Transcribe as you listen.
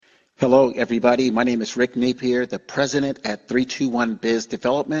Hello, everybody. My name is Rick Napier, the president at 321 Biz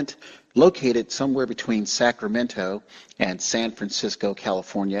Development, located somewhere between Sacramento and San Francisco,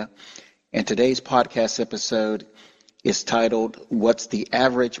 California. And today's podcast episode is titled, What's the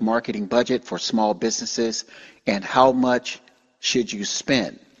Average Marketing Budget for Small Businesses and How Much Should You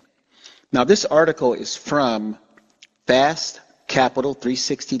Spend? Now, this article is from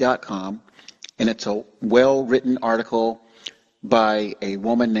fastcapital360.com, and it's a well-written article by a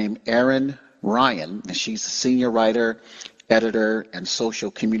woman named Erin Ryan, and she's a senior writer, editor, and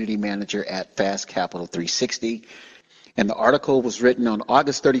social community manager at Fast Capital 360. And the article was written on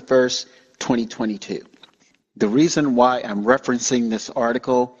August 31st, 2022. The reason why I'm referencing this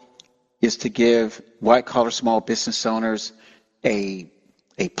article is to give white-collar small business owners a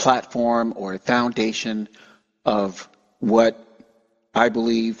platform or a foundation of what I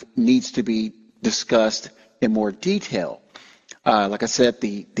believe needs to be discussed in more detail. Like I said,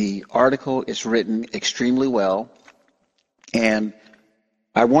 the article is written extremely well, and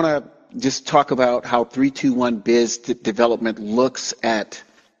I want to just talk about how 321 Biz Development looks at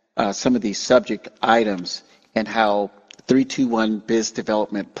some of these subject items and how 321 Biz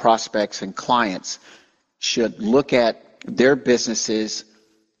Development prospects and clients should look at their businesses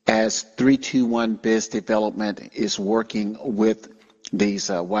as 321 Biz Development is working with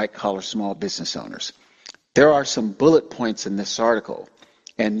these white-collar small business owners. There are some bullet points in this article,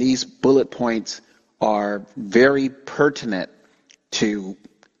 and these bullet points are very pertinent to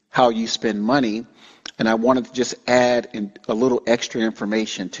how you spend money, and I wanted to just add in a little extra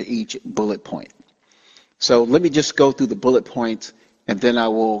information to each bullet point. So let me just go through the bullet points, and then I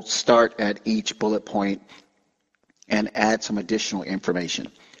will start at each bullet point and add some additional information.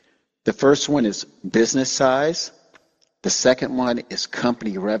 The first one is business size. The second one is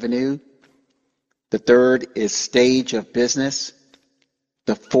company revenue. The third is stage of business.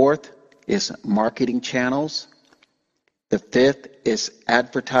 The fourth is marketing channels. The fifth is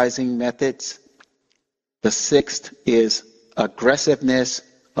advertising methods. The sixth is aggressiveness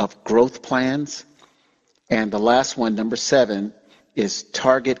of growth plans. And the last one, number 7, is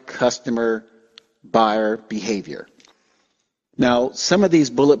target customer buyer behavior. Now, some of these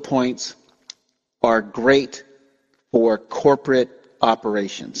bullet points are great for corporate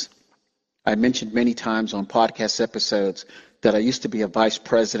operations. I mentioned many times on podcast episodes that I used to be a vice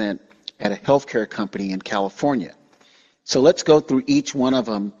president at a healthcare company in California. So let's go through each one of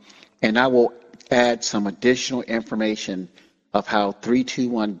them, and I will add some additional information of how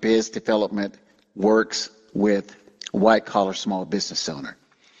 321 Biz Development works with white-collar small business owner.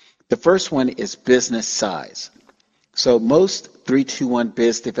 The first one is business size. So most 321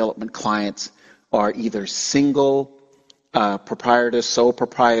 Biz Development clients are either single proprietors, sole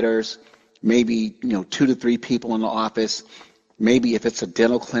proprietors, maybe 2 to 3 people in the office. Maybe if it's a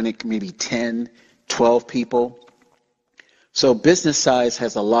dental clinic, maybe 10, 12 people. So business size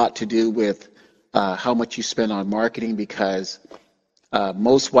has a lot to do with how much you spend on marketing, because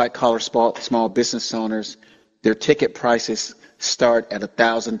most white-collar small business owners, their ticket prices start at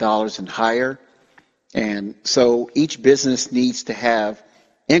 $1,000 and higher. And so each business needs to have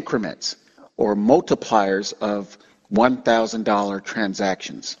increments or multipliers of $1,000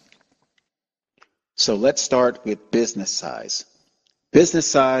 transactions. So let's start with business size. Business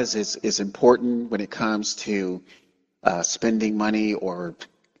size is important when it comes to spending money or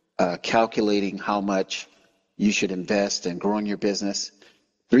calculating how much you should invest in growing your business.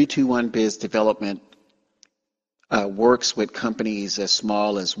 321 Biz Development works with companies as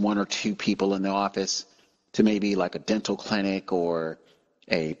small as 1 or 2 people in the office to maybe like a dental clinic or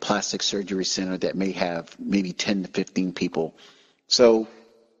a plastic surgery center that may have maybe 10 to 15 people. So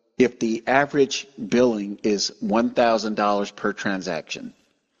if the average billing is $1,000 per transaction,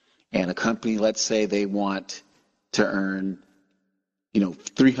 and a company, let's say they want to earn,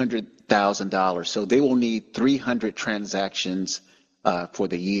 $300,000, so they will need 300 transactions for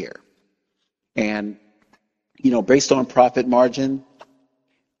the year. And, based on profit margin,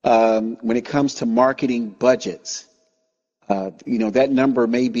 when it comes to marketing budgets, that number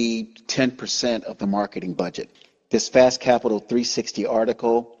may be 10% of the marketing budget. This Fast Capital 360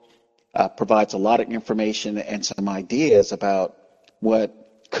 article provides a lot of information and some ideas about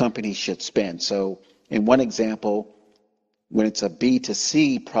what companies should spend. So in one example, when it's a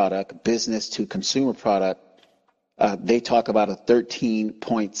B2C product, business to consumer product, they talk about a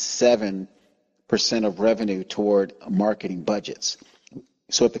 13.7% of revenue toward marketing budgets.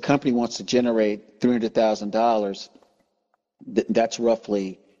 So if the company wants to generate $300,000, that's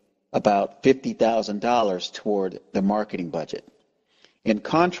roughly about $50,000 toward the marketing budget. In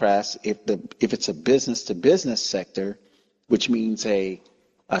contrast, if it's a business to business sector, which means a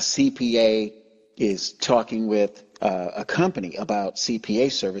a CPA is talking with a company about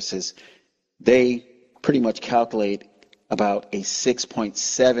CPA services, they pretty much calculate about a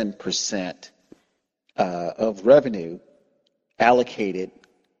 6.7% of revenue allocated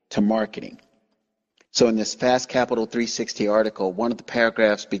to marketing. So in this Fast Capital 360 article, one of the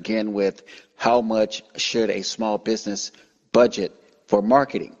paragraphs begin with how much should a small business budget for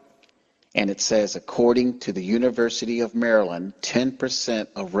marketing? And it says, according to the University of Maryland, 10%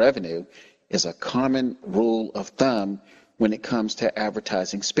 of revenue is a common rule of thumb when it comes to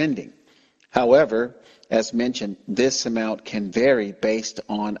advertising spending. However, as mentioned, this amount can vary based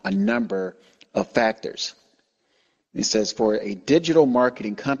on a number of factors. It says for a digital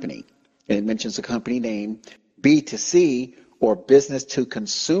marketing company, and it mentions the company name, B2C or business to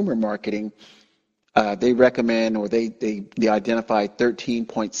consumer marketing, they recommend, or they identify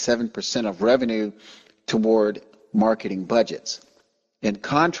 13.7% of revenue toward marketing budgets. In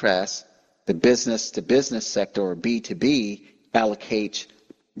contrast, the business to business sector, or B2B, allocates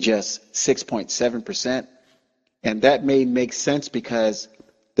just 6.7%. And that may make sense because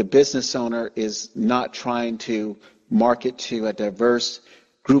the business owner is not trying to market to a diverse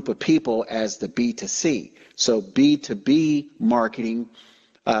group of people as the B2C. So B2B marketing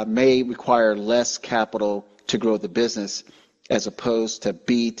may require less capital to grow the business as opposed to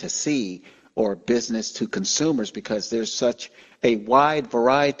B2C or business to consumers, because there's such a wide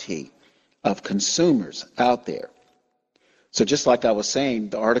variety of consumers out there. So just like I was saying,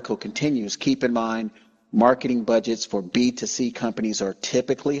 the article continues, keep in mind marketing budgets for B2C companies are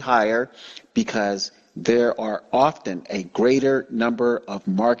typically higher because there are often a greater number of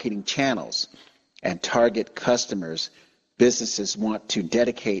marketing channels and target customers businesses want to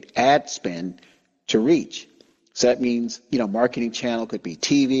dedicate ad spend to reach. So that means, marketing channel could be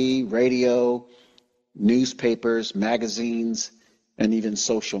TV, radio, newspapers, magazines, and even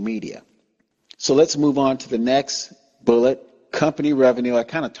social media. So let's move on to the next bullet, company revenue. I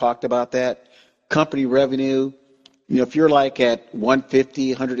kind of talked about that. Company revenue, if you're like at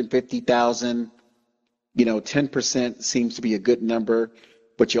 150,000, 10% seems to be a good number,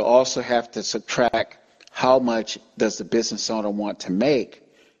 but you also have to subtract how much does the business owner want to make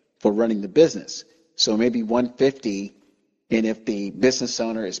for running the business. So maybe 150, and if the business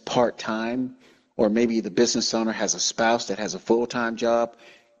owner is part-time, or maybe the business owner has a spouse that has a full-time job,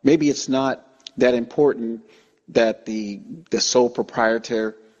 maybe it's not that important that the sole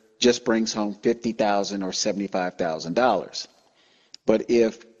proprietor just brings home $50,000 or $75,000. But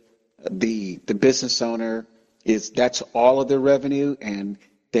if the business owner that's all of their revenue, and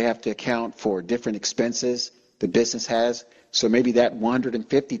they have to account for different expenses the business has, so maybe that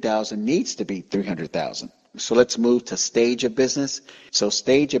 150,000 needs to be 300,000. So let's move to stage of business. So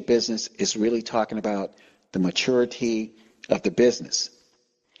stage of business is really talking about the maturity of the business.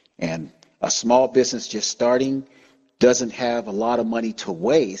 And a small business just starting doesn't have a lot of money to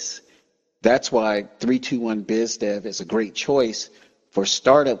waste. That's why 321 BizDev is a great choice for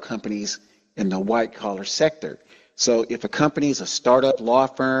startup companies in the white collar sector. So if a company is a startup law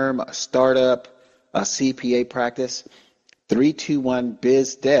firm, a startup, a CPA practice, 321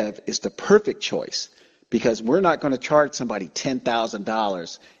 BizDev is the perfect choice, because we're not going to charge somebody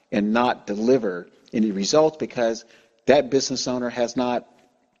 $10,000 and not deliver any results because that business owner has not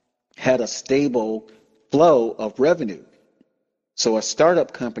had a stable flow of revenue. So a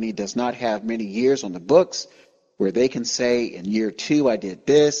startup company does not have many years on the books where they can say, in year 2 I did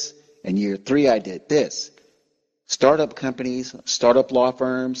this, and year 3 I did this. Startup companies, startup law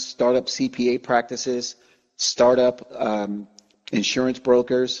firms, startup CPA practices, startup insurance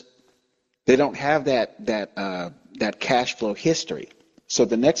brokers, they don't have that cash flow history. So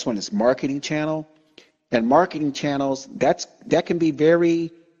the next one is marketing channel. And marketing channels, that can be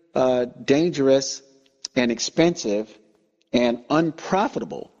very dangerous and expensive and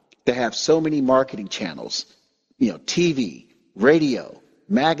unprofitable to have so many marketing channels. TV, radio,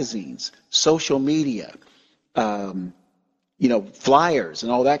 magazines, social media, flyers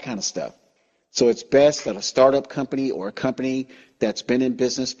and all that kind of stuff. So it's best that a startup company or a company that's been in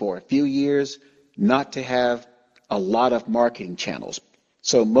business for a few years not to have a lot of marketing channels.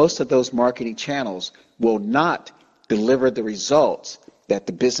 So most of those marketing channels will not deliver the results that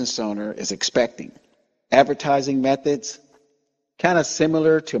the business owner is expecting. Advertising methods, kind of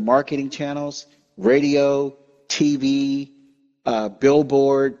similar to marketing channels, radio, TV,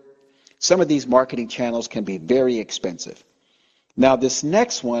 billboard. Some of these marketing channels can be very expensive. Now, this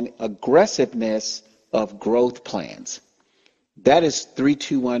next one, aggressiveness of growth plans. That is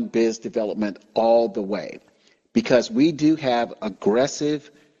 321 Biz Development all the way, because we do have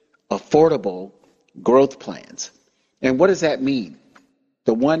aggressive, affordable growth plans. And what does that mean?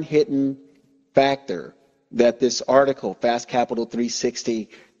 The one hidden factor that this article, Fast Capital 360,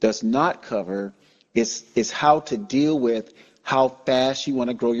 does not cover is how to deal with how fast you want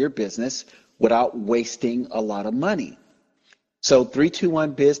to grow your business without wasting a lot of money. So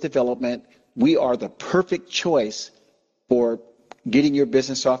 321 Biz Development, we are the perfect choice for getting your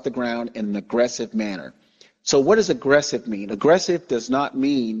business off the ground in an aggressive manner. So what does aggressive mean? Aggressive does not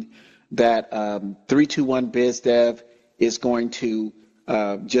mean that 321 Biz Dev is going to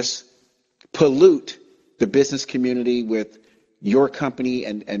just pollute the business community with your company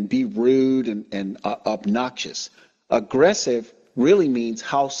and be rude and obnoxious. Aggressive really means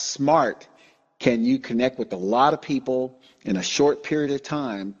how smart can you connect with a lot of people in a short period of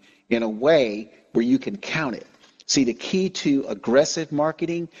time in a way where you can count it. See, the key to aggressive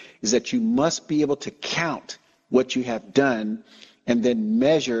marketing is that you must be able to count what you have done and then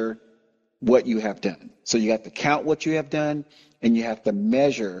measure what you have done. So you have to count what you have done and you have to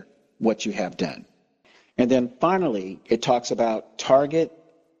measure what you have done. And then finally, it talks about target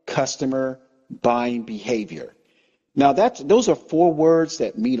customer buying behavior. Now, those are 4 words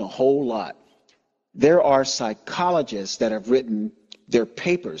that mean a whole lot. There are psychologists that have written their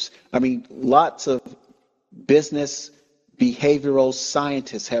papers. I mean, lots of business behavioral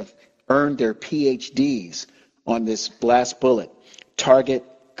scientists have earned their PhDs on this last bullet, target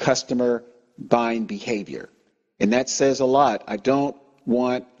customer buying behavior. And that says a lot. I don't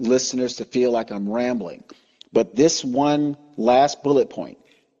want listeners to feel like I'm rambling, but this one last bullet point,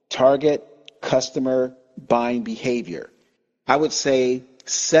 target customer buying behavior, I would say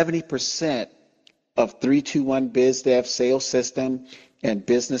 70% of 321 BizDev sales system and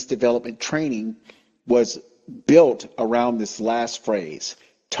business development training was built around this last phrase,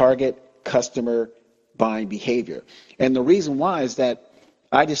 target customer buying behavior. And the reason why is that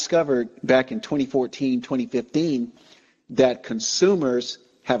I discovered back in 2014, 2015, that consumers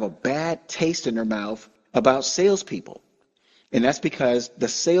have a bad taste in their mouth about salespeople. And that's because the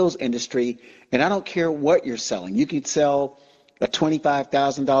sales industry, and I don't care what you're selling, you can sell a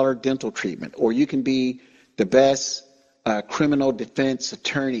 $25,000 dental treatment, or you can be the best criminal defense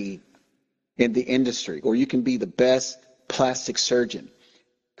attorney in the industry, or you can be the best plastic surgeon.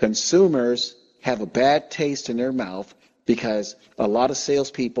 Consumers have a bad taste in their mouth because a lot of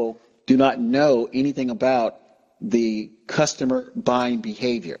salespeople do not know anything about the customer buying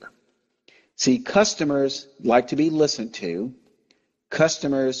behavior. See, customers like to be listened to.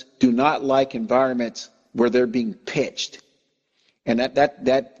 Customers do not like environments where they're being pitched. And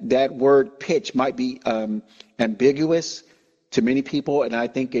that word pitch might be ambiguous to many people, and I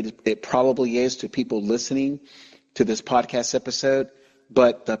think it probably is to people listening to this podcast episode.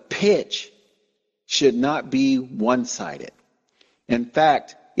 But the pitch should not be one-sided. In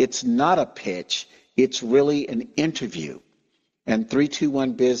fact, it's not a pitch. It's really an interview. And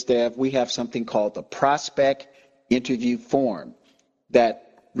 321 BizDev, we have something called the prospect interview form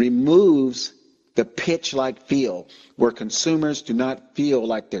that removes the pitch-like feel, where consumers do not feel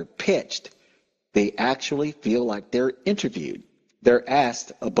like they're pitched. They actually feel like they're interviewed. They're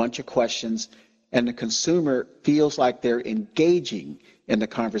asked a bunch of questions, and the consumer feels like they're engaging in the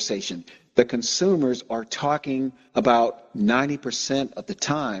conversation. The consumers are talking about 90% of the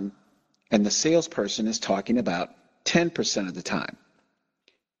time, and the salesperson is talking about 10% of the time.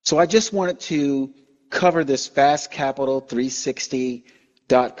 So I just wanted to cover this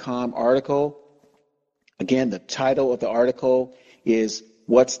fastcapital360.com article. Again, the title of the article is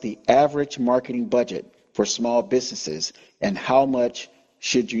What's the Average Marketing Budget for Small Businesses and How Much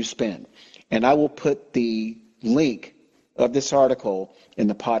Should You Spend? And I will put the link of this article in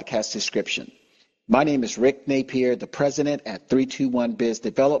the podcast description. My name is Rick Napier, the president at 321 Biz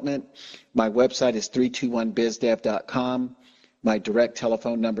Development. My website is 321bizdev.com. My direct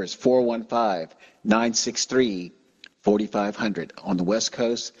telephone number is 415-963-4500 on the West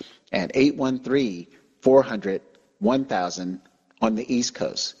Coast and 813-400-1000 on the East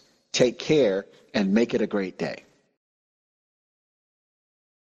Coast. Take care and make it a great day.